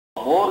O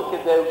amor que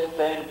Deus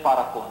tem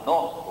para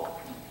conosco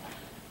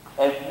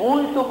é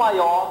muito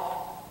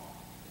maior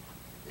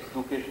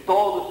do que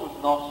todos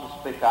os nossos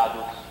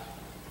pecados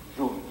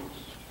juntos.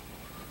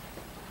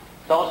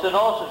 Então, se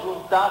nós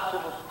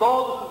juntássemos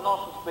todos os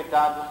nossos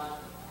pecados,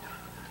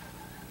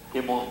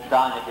 que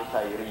montanha que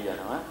sairia,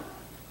 não é?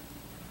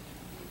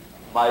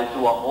 Mas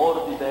o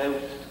amor de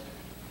Deus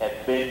é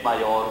bem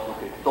maior do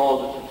que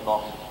todos os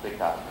nossos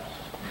pecados.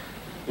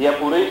 E é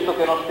por isso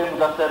que nós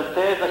temos a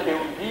certeza que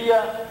um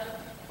dia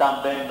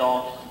também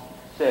nós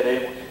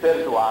seremos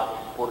perdoados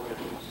por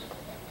Jesus.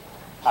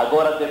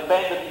 Agora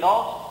depende de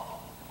nós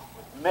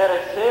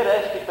merecer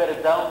este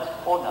perdão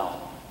ou não.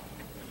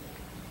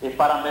 E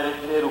para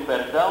merecer o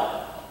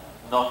perdão,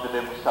 nós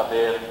devemos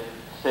saber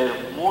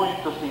ser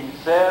muito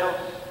sinceros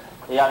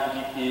e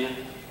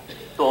admitir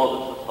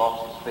todos os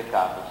nossos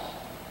pecados.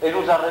 E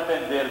nos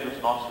arrepender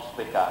dos nossos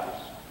pecados.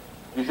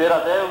 Dizer a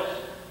Deus,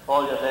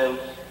 olha Deus,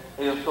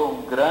 eu sou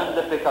um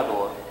grande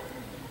pecador,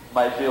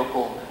 mas eu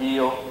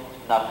confio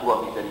na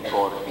tua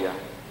misericórdia,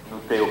 no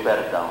teu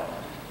perdão.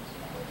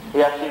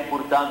 E assim,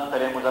 portanto,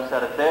 teremos a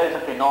certeza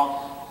que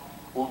nós,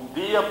 um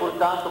dia,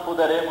 portanto,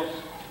 poderemos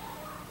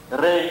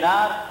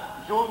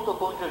reinar junto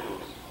com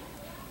Jesus.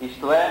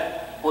 Isto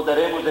é,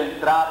 poderemos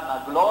entrar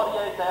na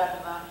glória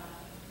eterna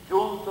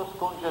juntos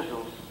com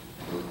Jesus,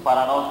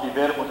 para nós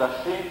vivermos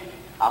assim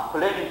a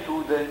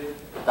plenitude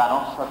da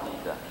nossa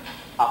vida,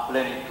 a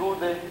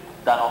plenitude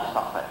da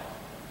nossa fé.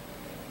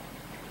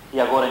 E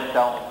agora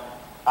então,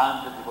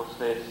 antes de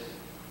vocês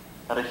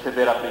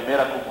receber a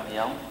primeira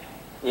comunhão,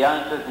 e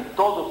antes de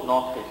todos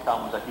nós que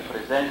estamos aqui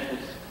presentes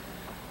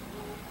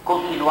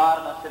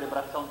continuar na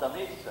celebração da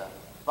missa,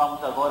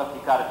 vamos agora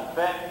ficar de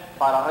pé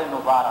para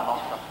renovar a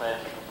nossa fé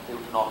e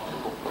os nossos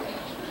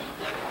compromissos.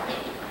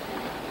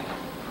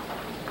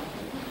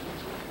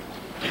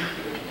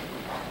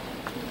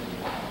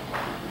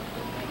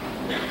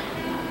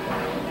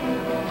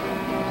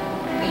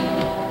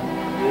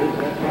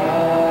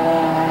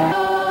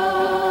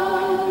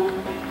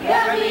 Que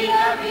a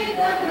minha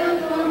vida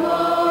transformou.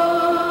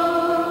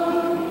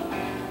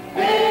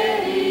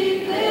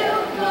 Feliz eu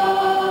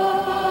sou.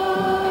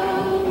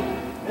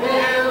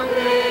 Eu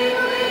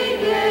creio em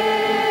Deus.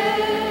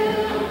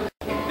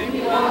 E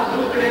posso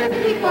crer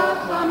e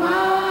posso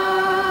amar.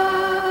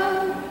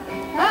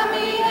 A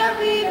minha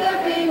vida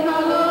tem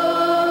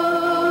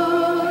valor.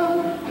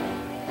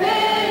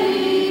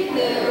 Feliz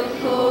eu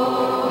sou.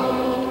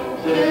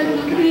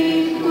 Jesus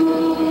Cristo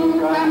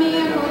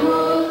caminha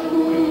conosco,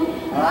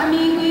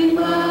 amigo e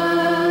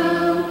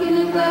irmão que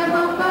nos leva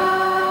ao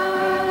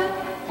Pai.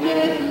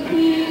 Jesus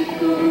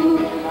Cristo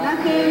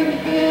nasceu e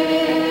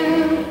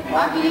viveu a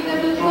vida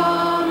dos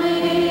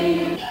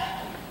homens.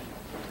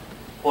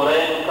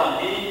 Porém, no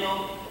caminho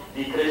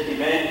de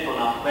crescimento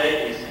na fé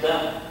cristã,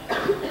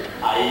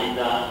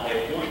 ainda é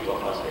muito a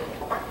fazer.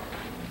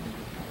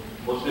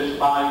 Vocês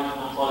pais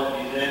não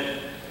podem dizer,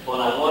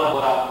 bom,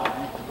 agora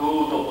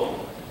tudo bom,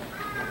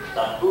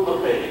 está tudo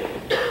bem.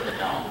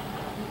 Não.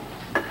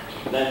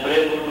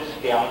 Lembremos-nos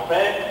que a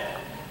fé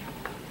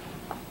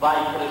vai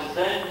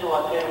crescendo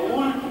até o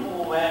último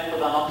momento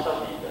da nossa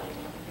vida.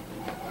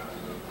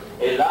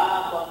 E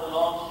lá, quando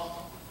nós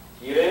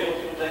iremos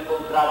nos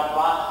encontrar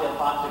face a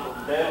face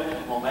com Deus,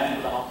 no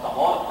momento da nossa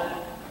morte,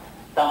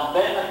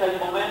 também naquele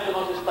momento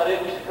nós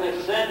estaremos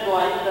crescendo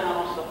ainda na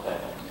nossa fé.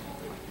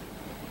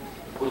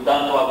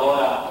 Portanto,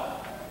 agora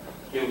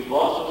que os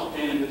vossos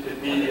filhos e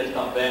filhas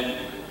também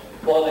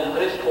podem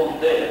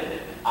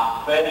responder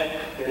à fé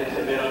que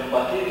receberam no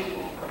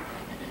batismo,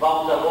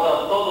 vamos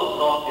agora, todos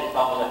nós que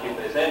estamos aqui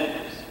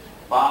presentes,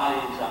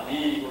 pais,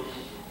 amigos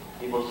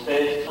e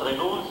vocês,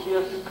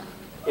 renúncias,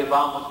 e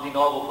vamos de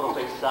novo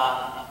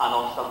professar a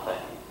nossa fé.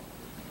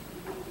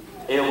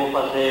 Eu vou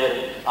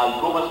fazer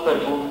algumas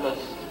perguntas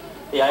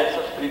e a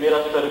essas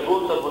primeiras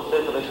perguntas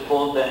vocês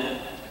respondem,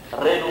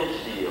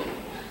 renuncio.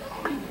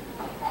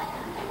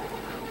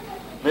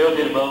 Meus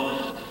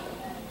irmãos,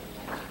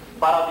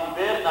 para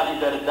viver na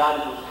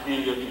liberdade dos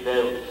filhos de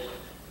Deus,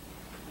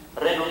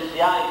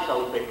 renunciais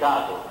ao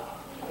pecado?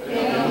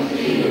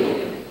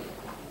 Renuncio.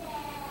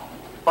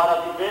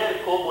 Para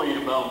viver como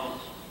irmãos,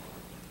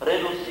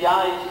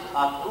 renunciais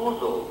a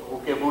tudo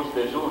o que vos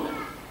desune?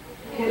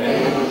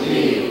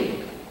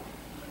 Renuncio.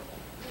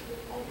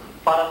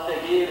 Para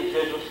seguir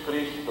Jesus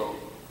Cristo,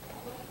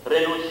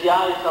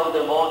 renunciais ao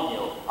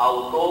demônio,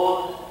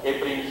 autor e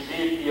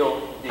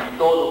princípio de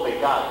todo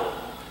pecado?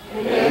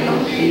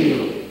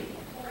 Renuncio.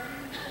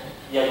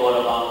 E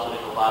agora vamos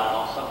renovar a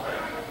nossa fé.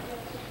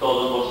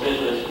 Todos vocês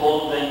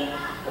respondem,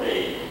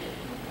 creio.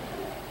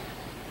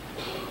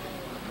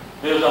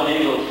 Meus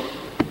amigos,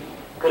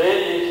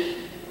 credes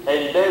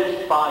em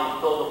Deus Pai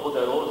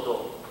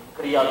Todo-Poderoso,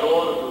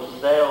 Criador do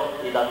céu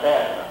e da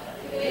terra?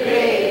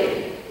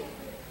 Creio.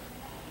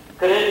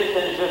 Credes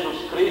em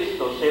Jesus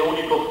Cristo, seu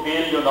único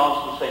Filho,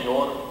 nosso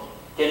Senhor,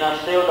 que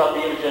nasceu da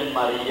Virgem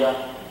Maria,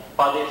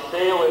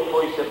 padeceu e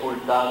foi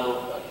sepultado,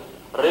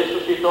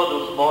 ressuscitou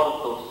dos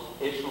mortos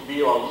e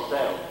subiu ao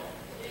céu?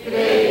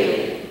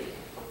 Creio.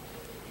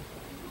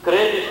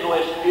 Credes no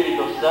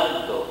Espírito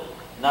Santo,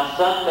 na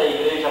Santa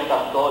Igreja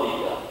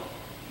Católica,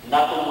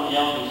 na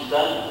comunhão dos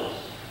santos,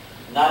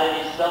 na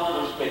remissão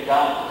dos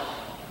pecados,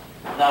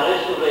 na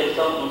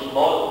ressurreição dos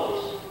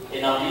mortos e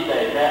na vida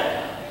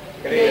eterna.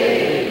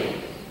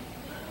 Creio.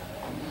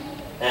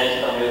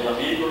 Esta, meus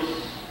amigos,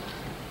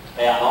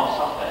 é a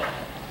nossa fé.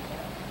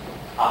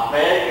 A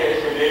fé que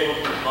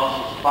recebemos dos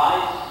nossos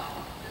pais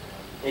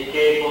e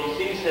que com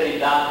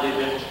sinceridade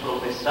devemos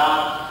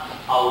professar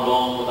ao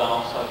longo da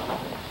nossa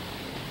vida.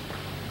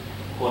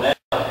 Com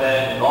esta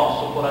fé no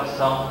nosso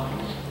coração,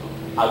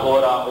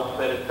 agora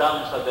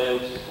ofertamos a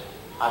Deus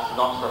as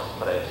nossas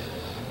preces.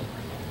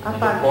 E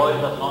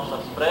depois das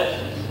nossas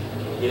preces,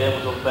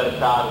 iremos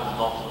ofertar os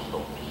nossos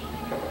dons.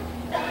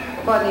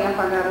 Podem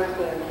apagar as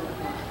velas.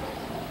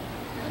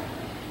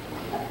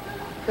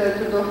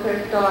 Tanto do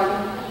ofertório,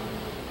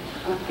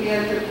 as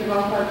crianças que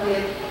vão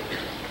fazer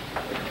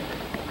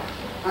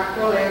a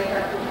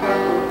coleta por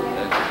favor.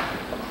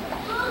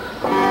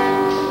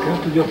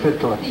 Canto de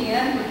ofertório.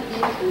 Crianças,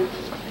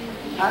 isso,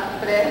 as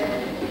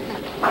preces,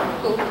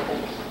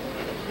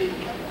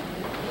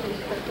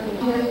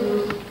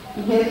 Jesus,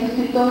 que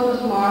ressuscitou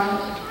dos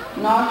mortos,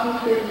 nós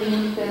os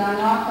pedimos pela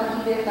nossa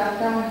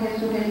libertação e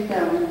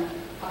ressurreição.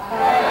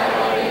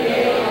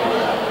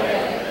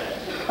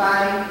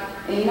 Pai,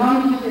 em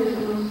nome de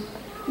Jesus,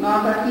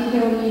 nós aqui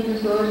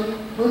reunidos hoje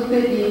vos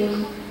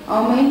pedimos,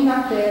 aumente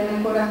a fé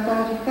no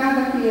coração de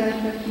cada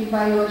criança que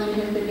vai hoje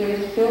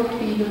receber seu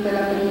filho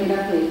pela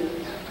primeira vez.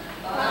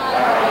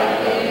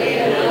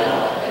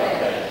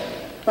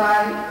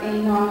 Pai,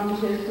 em nome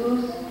de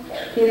Jesus,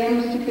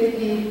 queremos te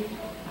pedir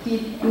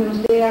que nos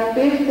dê a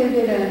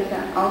perseverança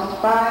aos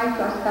pais,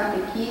 aos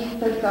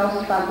catequistas,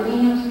 aos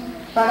padrinhos,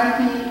 para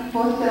que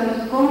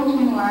possamos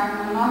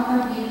continuar na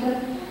nossa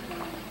vida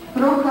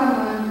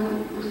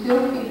proclamando o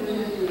seu Filho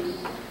Jesus.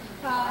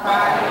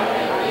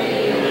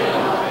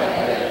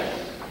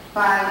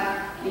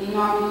 Pai, em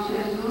nome de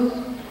Jesus,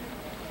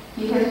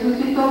 que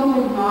ressuscitou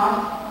por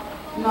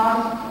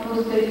nós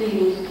vos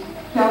pedimos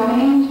que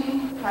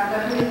aumente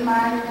cada vez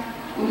mais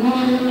o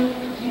número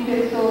de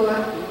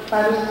pessoas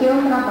para o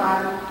seu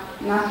trabalho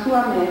na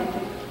sua meta.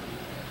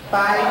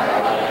 Pai,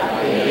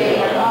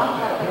 atendei a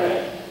nossa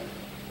prece.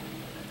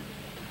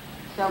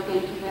 Se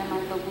alguém tiver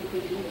mais algum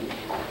pedido.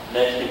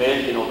 Neste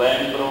mês de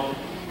novembro,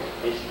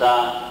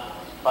 está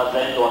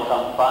fazendo a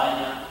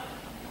campanha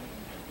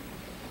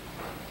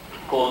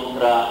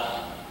contra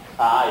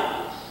a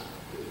AIDS.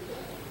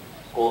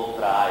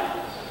 Contra a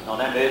AIDS. Não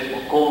é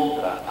mesmo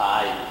contra a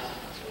AIDS,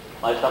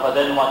 mas está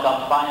fazendo uma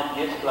campanha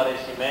de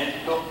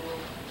esclarecimento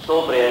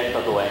sobre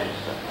esta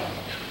doença.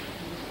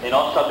 E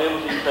nós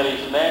sabemos,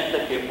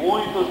 infelizmente, que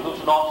muitos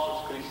dos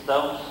nossos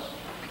cristãos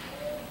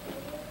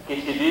que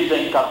se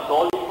dizem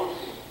católicos,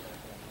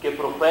 que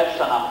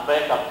professam a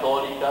fé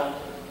católica,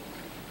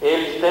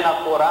 eles têm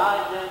a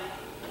coragem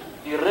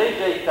de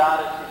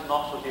rejeitar esses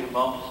nossos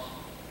irmãos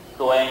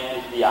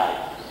doentes de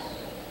AIDS.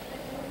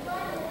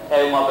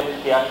 É uma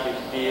vez que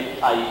assistir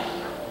a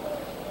isso.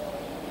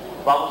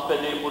 Vamos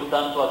pedir,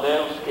 portanto, a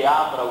Deus que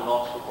abra o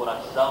nosso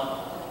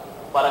coração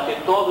para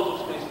que todos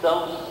os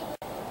cristãos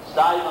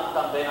saibam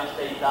também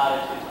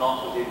aceitar esses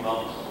nossos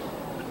irmãos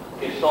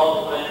que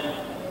sofrem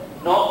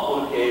não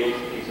porque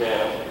eles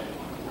quiseram,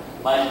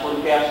 mas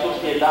porque a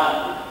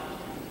sociedade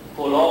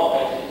coloca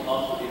esses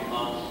nossos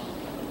irmãos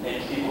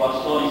em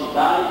situações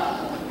tais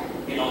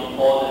que não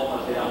podem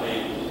fazer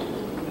amigos.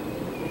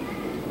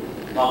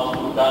 Vamos,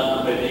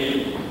 portanto,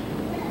 pedir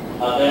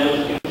a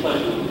Deus que nos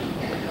ajude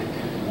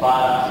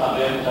para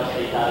sabermos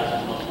aceitar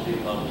esses nossos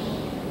irmãos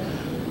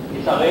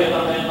e saber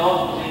também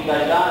nós nos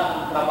engajar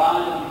no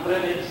trabalho de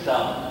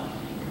prevenção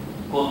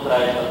contra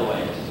esta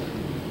doença.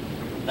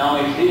 Não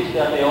existe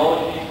até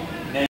hoje